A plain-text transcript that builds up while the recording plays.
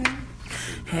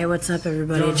Hey, what's up,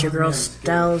 everybody? It's your girl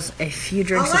Stells. A few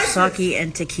drinks of sake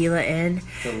and tequila in.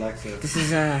 Alexa. This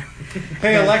is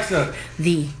Hey Alexa.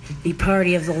 The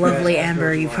party of the lovely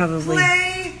Amber. You probably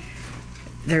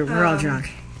we're all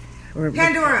drunk.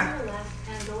 Pandora.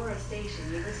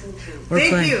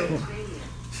 Thank you.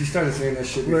 She started saying that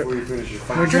shit before you finish your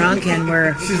fight. We're drunk and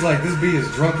we're She's like, this bee is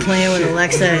drunk as playing with shit.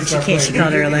 Alexa, and she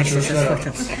called her Alexa. So that's fucked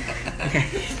up. Okay.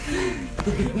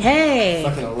 Hey,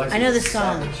 I know this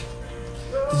song.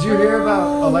 Did you hear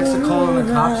about Alexa calling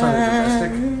the cops on a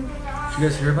domestic? Did you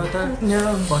guys hear about that?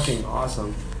 No. Fucking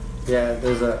awesome. Yeah, it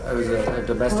was a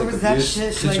domestic What was that abuse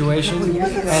shit, situation,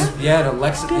 like, and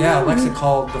Alexa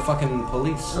called the fucking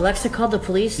police. Alexa called the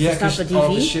police Yeah, to stop a all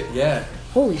the DV? shit. Yeah.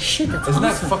 Holy shit, that's Isn't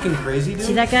awesome. that fucking crazy, dude?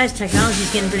 See, that guy's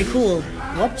technology's getting pretty cool.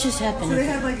 What just happened? So they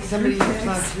had like Somebody touched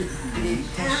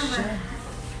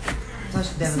touched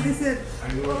So Devin. they said,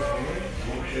 I'm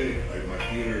okay. Like my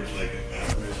feet are like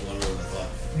much longer than I thought.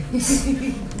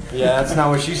 Yeah, that's not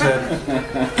what she said.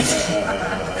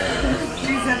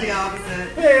 she said the opposite.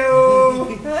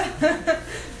 Heyo. That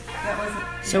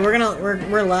wasn't. So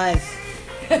we're live.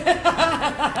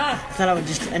 I thought I would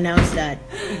just announce that.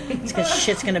 It's because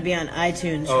shit's gonna be on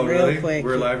iTunes real quick.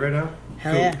 We're live right now?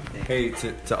 Hell yeah. Hey,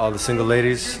 to all the single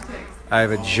ladies, I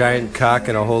have a giant cock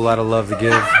and a whole lot of love to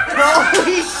give.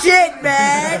 Holy shit,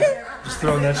 man! Just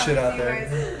throwing that shit out there.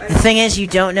 The thing is, you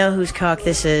don't know whose cock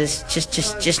this is.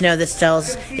 Just know that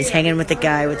Stells is hanging with the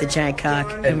guy with the giant cock,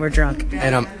 and we're drunk.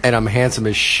 And I'm handsome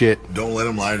as shit. Don't let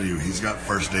him lie to you. He's got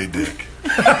first date dick.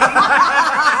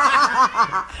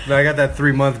 No, I got that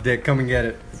 3-month dick. Come and get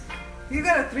it. You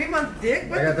got a 3-month dick?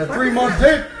 What I got the that fuck 3-month is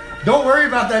that? dick. Don't worry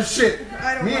about that shit.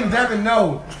 I don't Me and know. Devin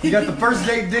know. You got the first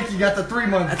date dick. You got the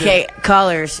 3-month dick. Okay,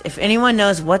 callers, if anyone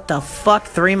knows what the fuck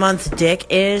 3-month dick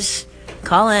is,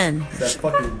 call in. That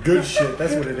fucking good shit.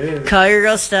 That's what it is. Call your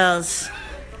girl Stells.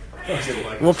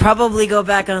 We'll probably go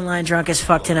back online drunk as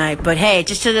fuck tonight. But hey,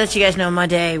 just to let you guys know,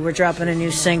 Monday, we're dropping a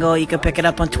new single. You can pick it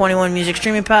up on 21 music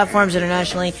streaming platforms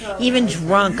internationally. Even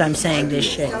drunk, I'm saying this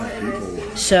shit.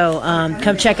 So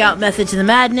come check out Methods of the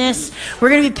Madness. We're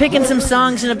going to be picking some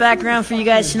songs in the background for you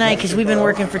guys tonight because we've been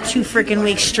working for 2 freaking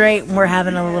weeks straight and we're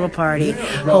having a little party.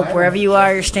 Hope wherever you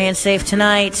are, you're staying safe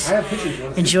tonight.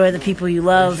 Enjoy the people you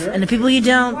love. And the people you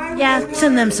don't, yeah,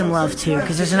 send them some love too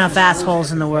because there's enough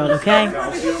assholes in the world, okay?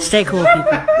 Stay cool,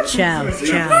 people. Ciao,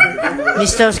 ciao.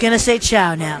 Misto's going to say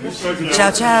ciao now.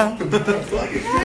 Ciao, ciao.